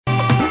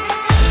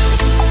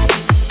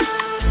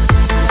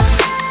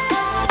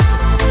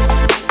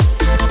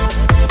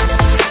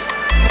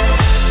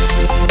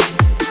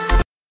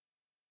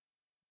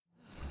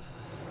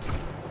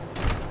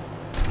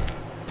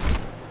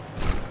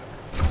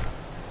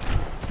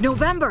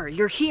November,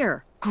 you're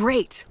here.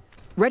 Great.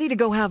 Ready to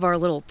go have our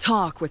little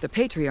talk with the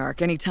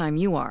Patriarch anytime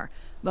you are.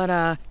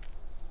 But,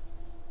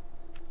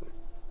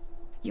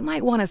 you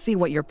might want to see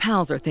what your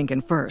pals are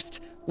thinking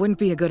first. Wouldn't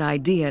be a good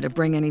idea to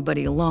bring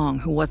anybody along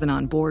who wasn't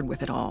on board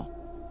with it all.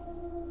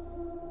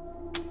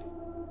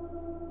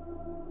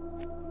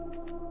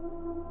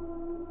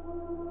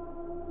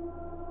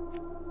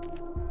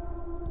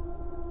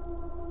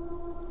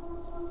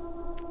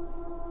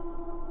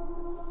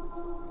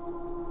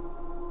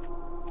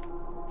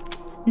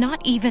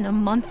 Not even a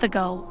month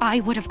ago, I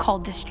would have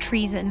called this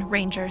treason,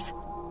 Rangers.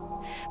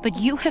 But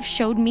you have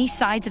showed me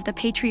sides of the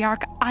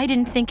Patriarch I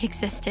didn't think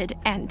existed,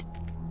 and...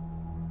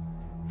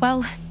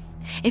 well,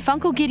 if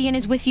Uncle Gideon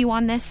is with you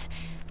on this,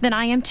 then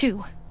I am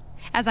too,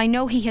 as I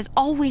know he has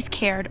always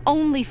cared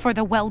only for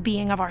the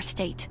well-being of our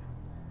state.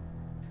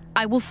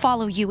 I will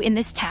follow you in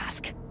this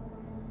task.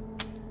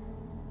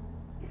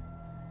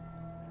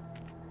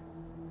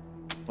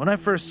 When I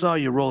first saw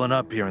you rolling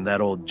up here in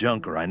that old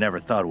junker, I never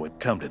thought it would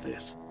come to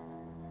this.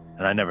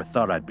 And I never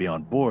thought I'd be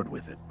on board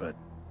with it, but...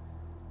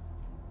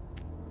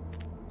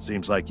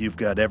 seems like you've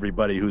got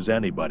everybody who's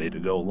anybody to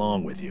go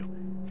along with you.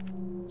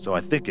 So I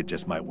think it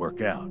just might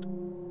work out.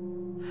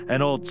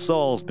 And old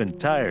Saul's been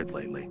tired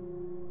lately.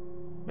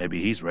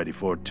 Maybe he's ready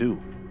for it too,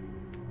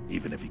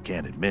 even if he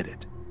can't admit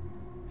it.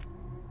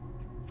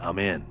 I'm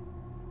in.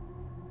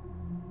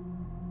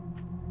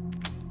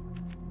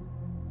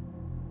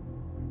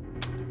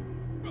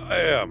 I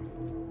am.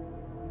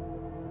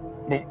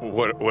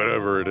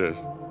 Whatever it is.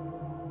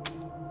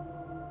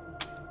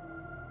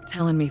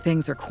 Telling me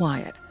things are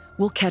quiet.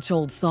 We'll catch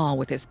old Saul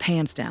with his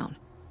pants down.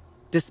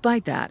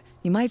 Despite that,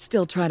 he might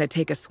still try to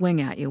take a swing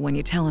at you when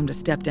you tell him to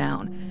step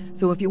down.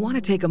 So if you want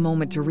to take a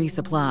moment to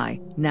resupply,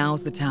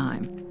 now's the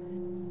time.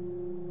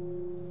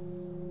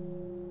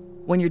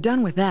 When you're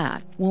done with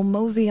that, we'll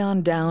mosey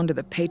on down to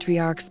the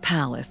Patriarch's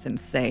palace and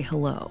say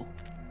hello.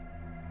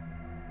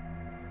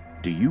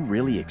 Do you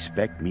really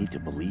expect me to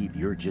believe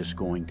you're just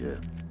going to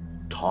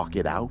talk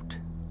it out?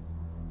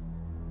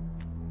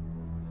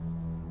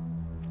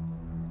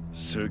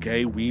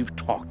 Sergei, we've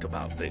talked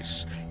about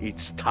this.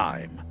 It's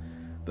time.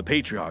 The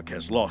Patriarch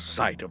has lost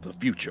sight of the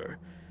future,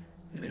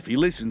 and if he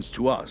listens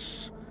to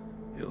us,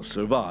 he'll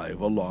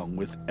survive along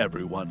with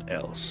everyone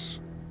else.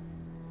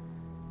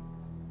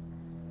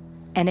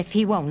 And if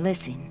he won't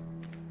listen,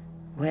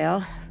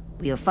 well,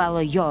 we'll follow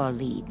your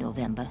lead,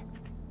 November.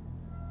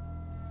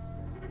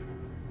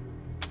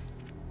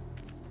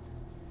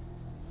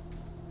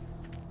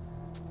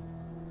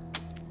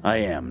 I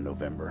am,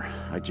 November.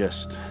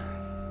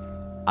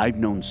 I've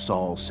known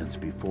Saul since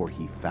before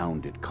he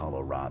founded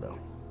Colorado.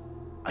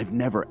 I've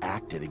never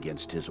acted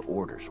against his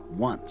orders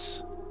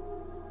once.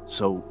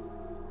 So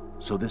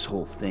this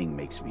whole thing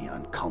makes me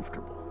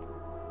uncomfortable.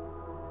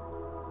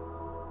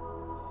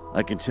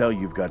 I can tell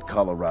you've got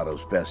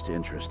Colorado's best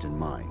interest in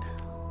mind,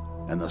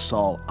 and the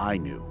Saul I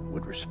knew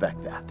would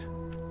respect that.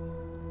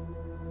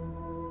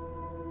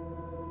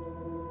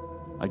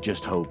 I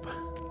just hope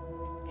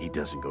he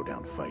doesn't go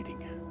down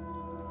fighting.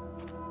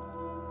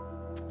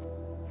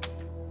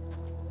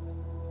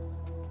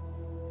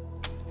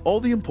 All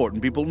the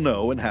important people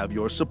know and have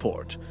your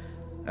support.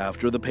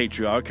 After the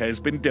Patriarch has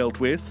been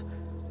dealt with,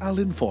 I'll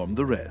inform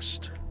the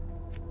rest.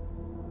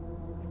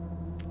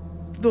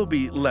 There'll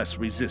be less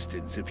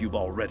resistance if you've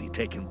already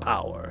taken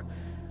power.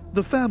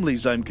 The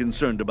families I'm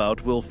concerned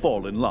about will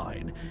fall in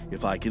line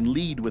if I can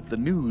lead with the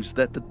news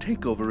that the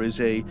takeover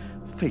is a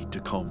fait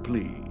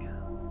accompli.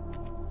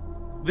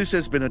 This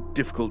has been a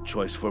difficult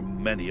choice for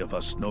many of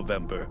us,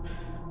 November,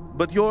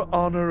 but your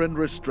honor and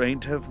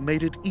restraint have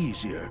made it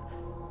easier.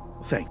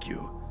 Thank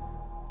you.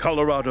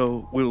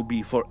 Colorado will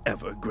be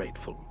forever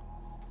grateful.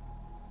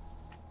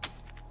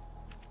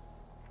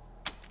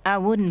 I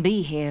wouldn't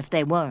be here if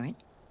they weren't.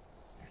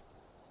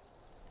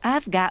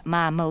 I've got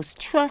my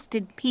most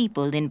trusted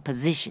people in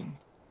position.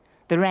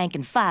 The rank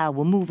and file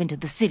will move into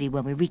the city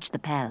when we reach the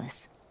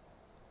palace.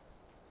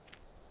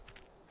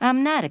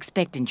 I'm not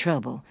expecting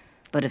trouble,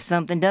 but if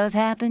something does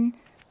happen,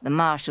 the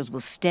marshals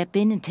will step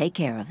in and take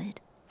care of it.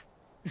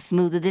 The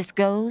smoother this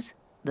goes,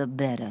 the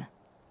better.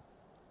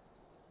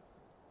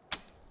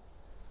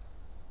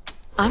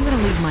 I'm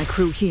gonna leave my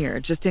crew here,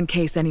 just in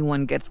case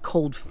anyone gets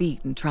cold feet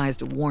and tries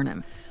to warn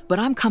him. But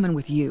I'm coming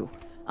with you.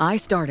 I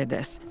started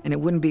this, and it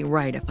wouldn't be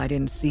right if I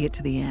didn't see it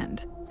to the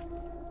end.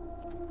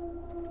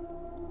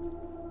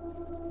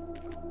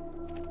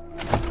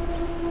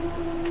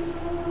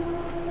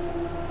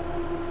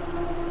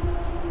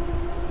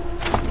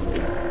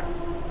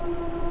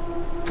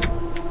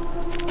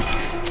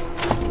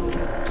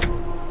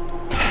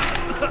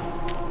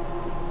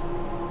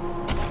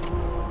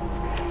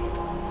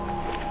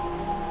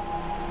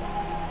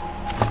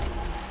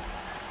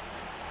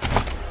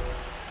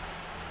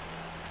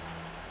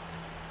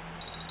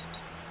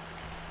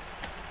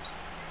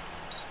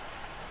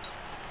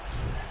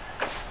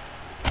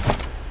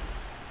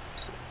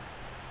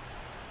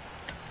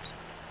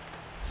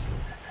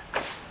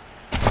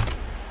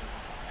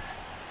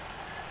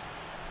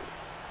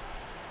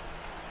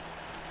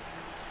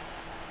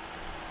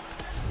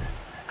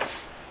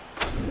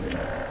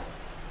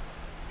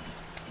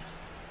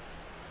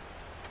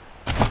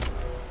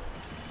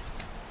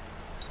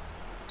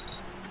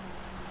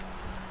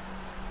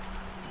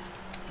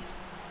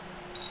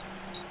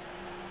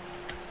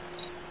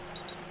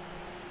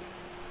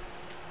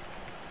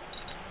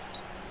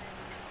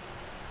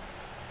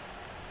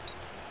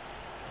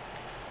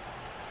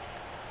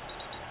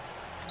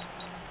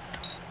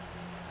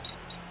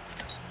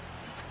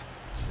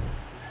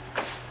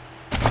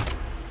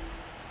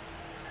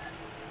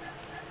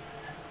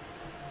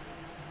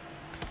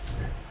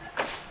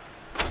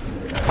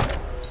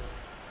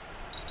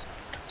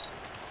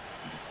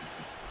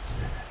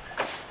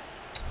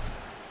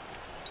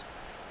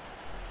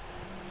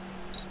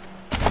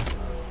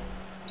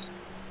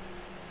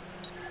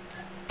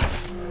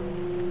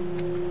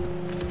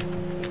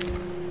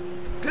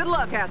 Good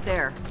luck out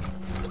there.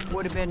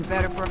 Would have been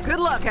better for good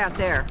luck out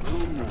there.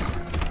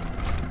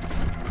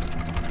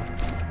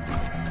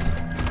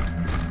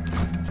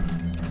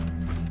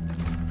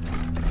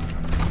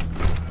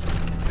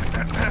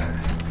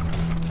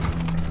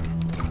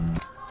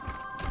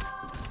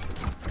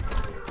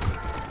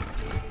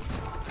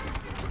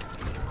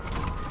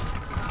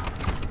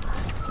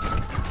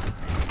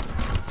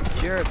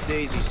 Sheriff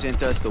Daisy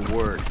sent us the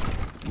word.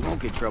 You won't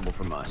get trouble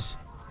from us.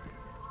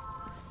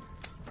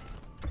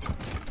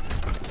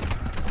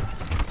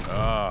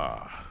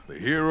 Ah, the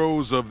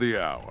heroes of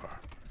the hour.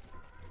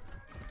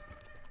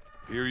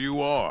 Here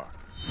you are,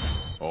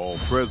 all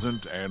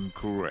present and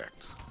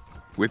correct.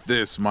 With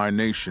this, my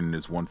nation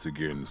is once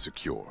again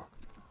secure.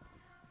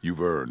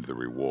 You've earned the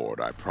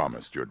reward I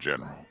promised your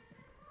general.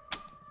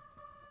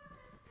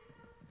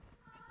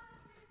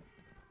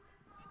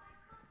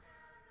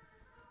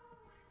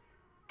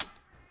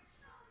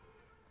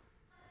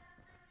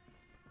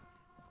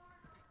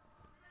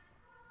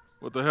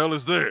 What the hell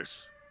is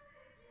this?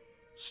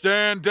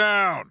 Stand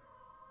down!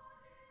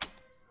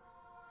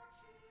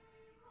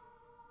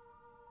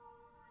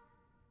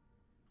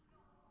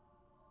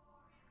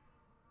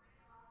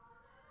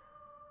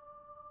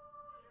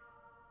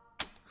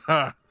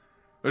 Ha!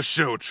 A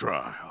show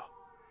trial.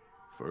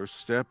 First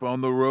step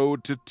on the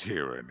road to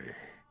tyranny.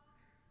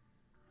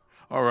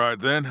 All right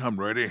then, I'm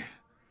ready.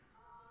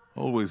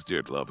 Always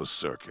did love a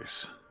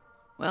circus.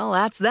 Well,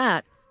 that's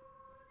that.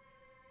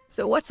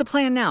 So what's the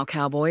plan now,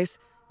 cowboys?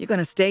 You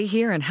gonna stay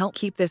here and help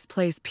keep this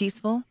place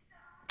peaceful?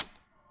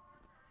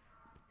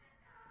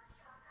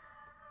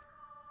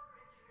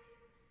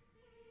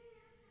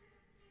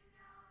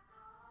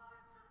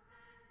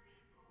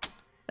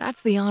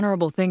 That's the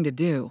honorable thing to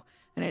do,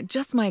 and it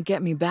just might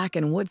get me back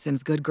in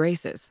Woodson's good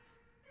graces.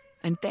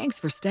 And thanks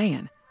for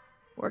staying.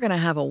 We're gonna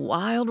have a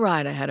wild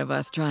ride ahead of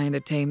us trying to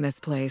tame this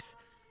place.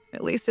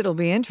 At least it'll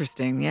be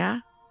interesting,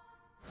 yeah?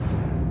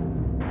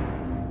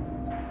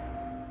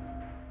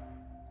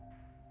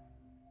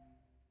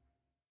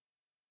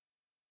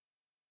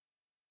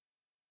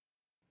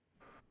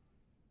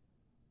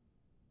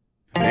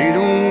 They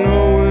don't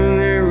know in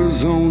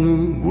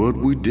Arizona what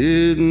we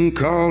did in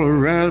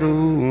Colorado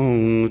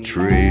on the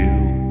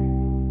trail.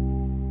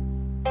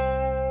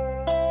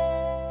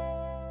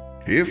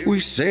 If we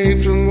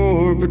saved them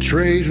or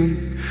betrayed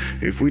them,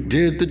 if we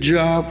did the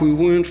job we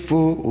went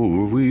for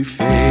or we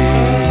failed.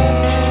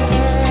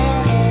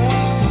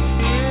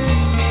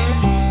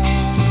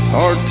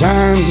 Hard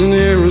times in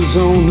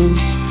Arizona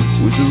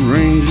with the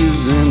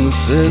rangers and the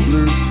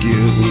settlers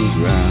giving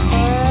ground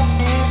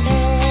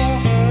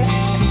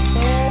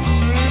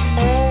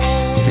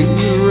to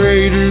the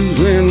raiders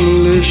and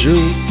militia,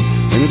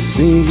 and it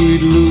seemed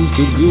we'd lose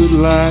the good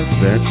life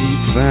that we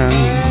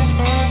found.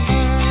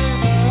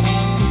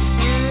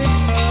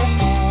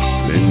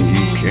 Then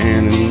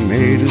Buchanan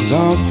made his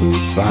offer,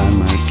 find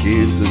my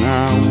kids and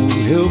I will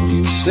help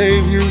you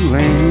save your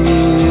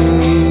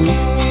land.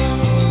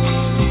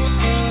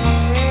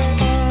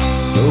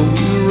 So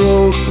we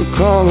rode for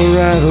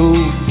Colorado,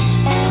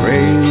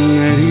 praying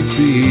that he'd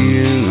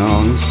be an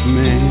honest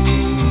man.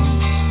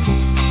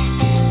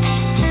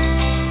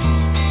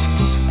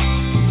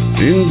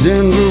 In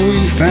Denver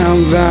we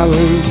found valor,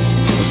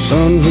 a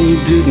son who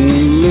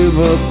didn't live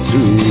up to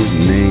his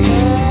name.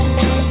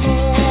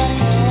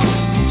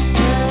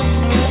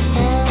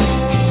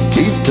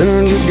 He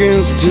turned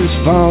against his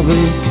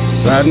father,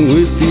 siding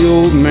with the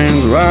old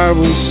man's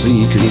rivals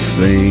seeking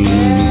fame.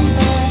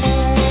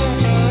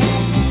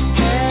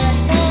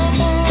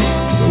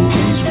 Though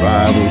these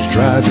rivals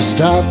tried to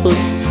stop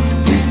us,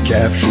 we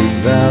captured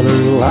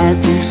valor like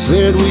we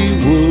said we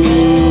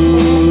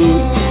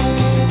would,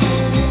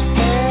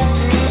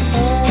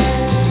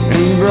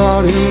 and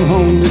brought him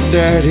home to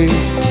Daddy,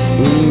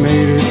 who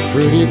made it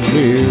pretty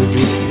clear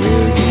just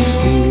where he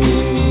stood.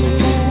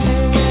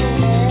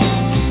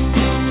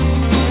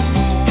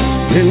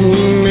 Then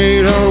we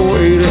made our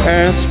way to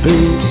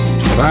Aspen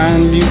to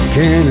find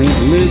Buchanan's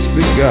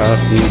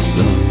misbegotten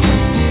son.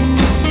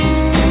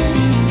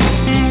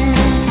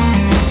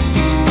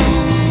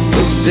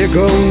 The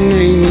sicko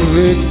named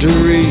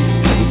Victory,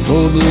 who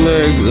pulled the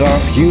legs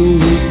off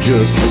humans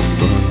just for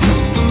fun.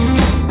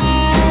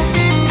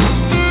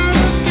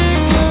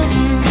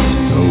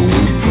 Though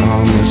we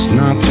promised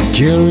not to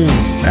kill him,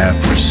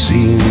 after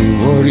seeing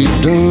what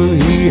he'd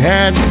done, he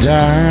had to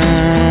die.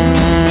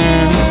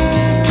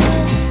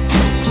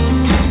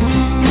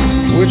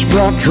 Which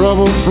brought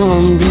trouble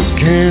from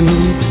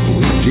Buchanan,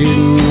 we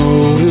didn't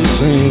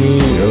notice any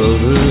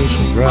others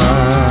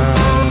cry.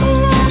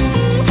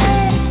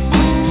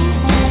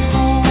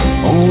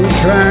 On the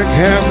track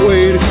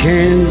halfway to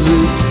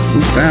Kansas,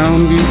 we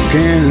found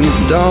Buchanan's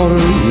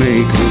daughter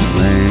make her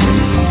plan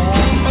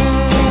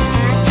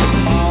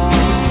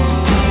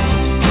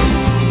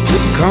to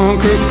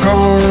conquer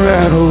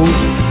Colorado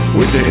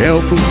with the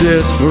help of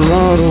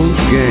desperados,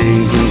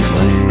 gangs, and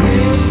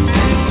clans.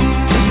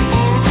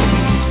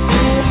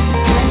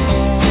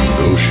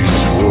 Though she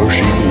swore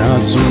she'd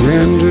not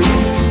surrender,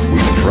 we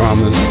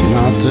promised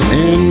not to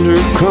end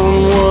her, come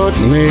what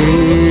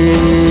may.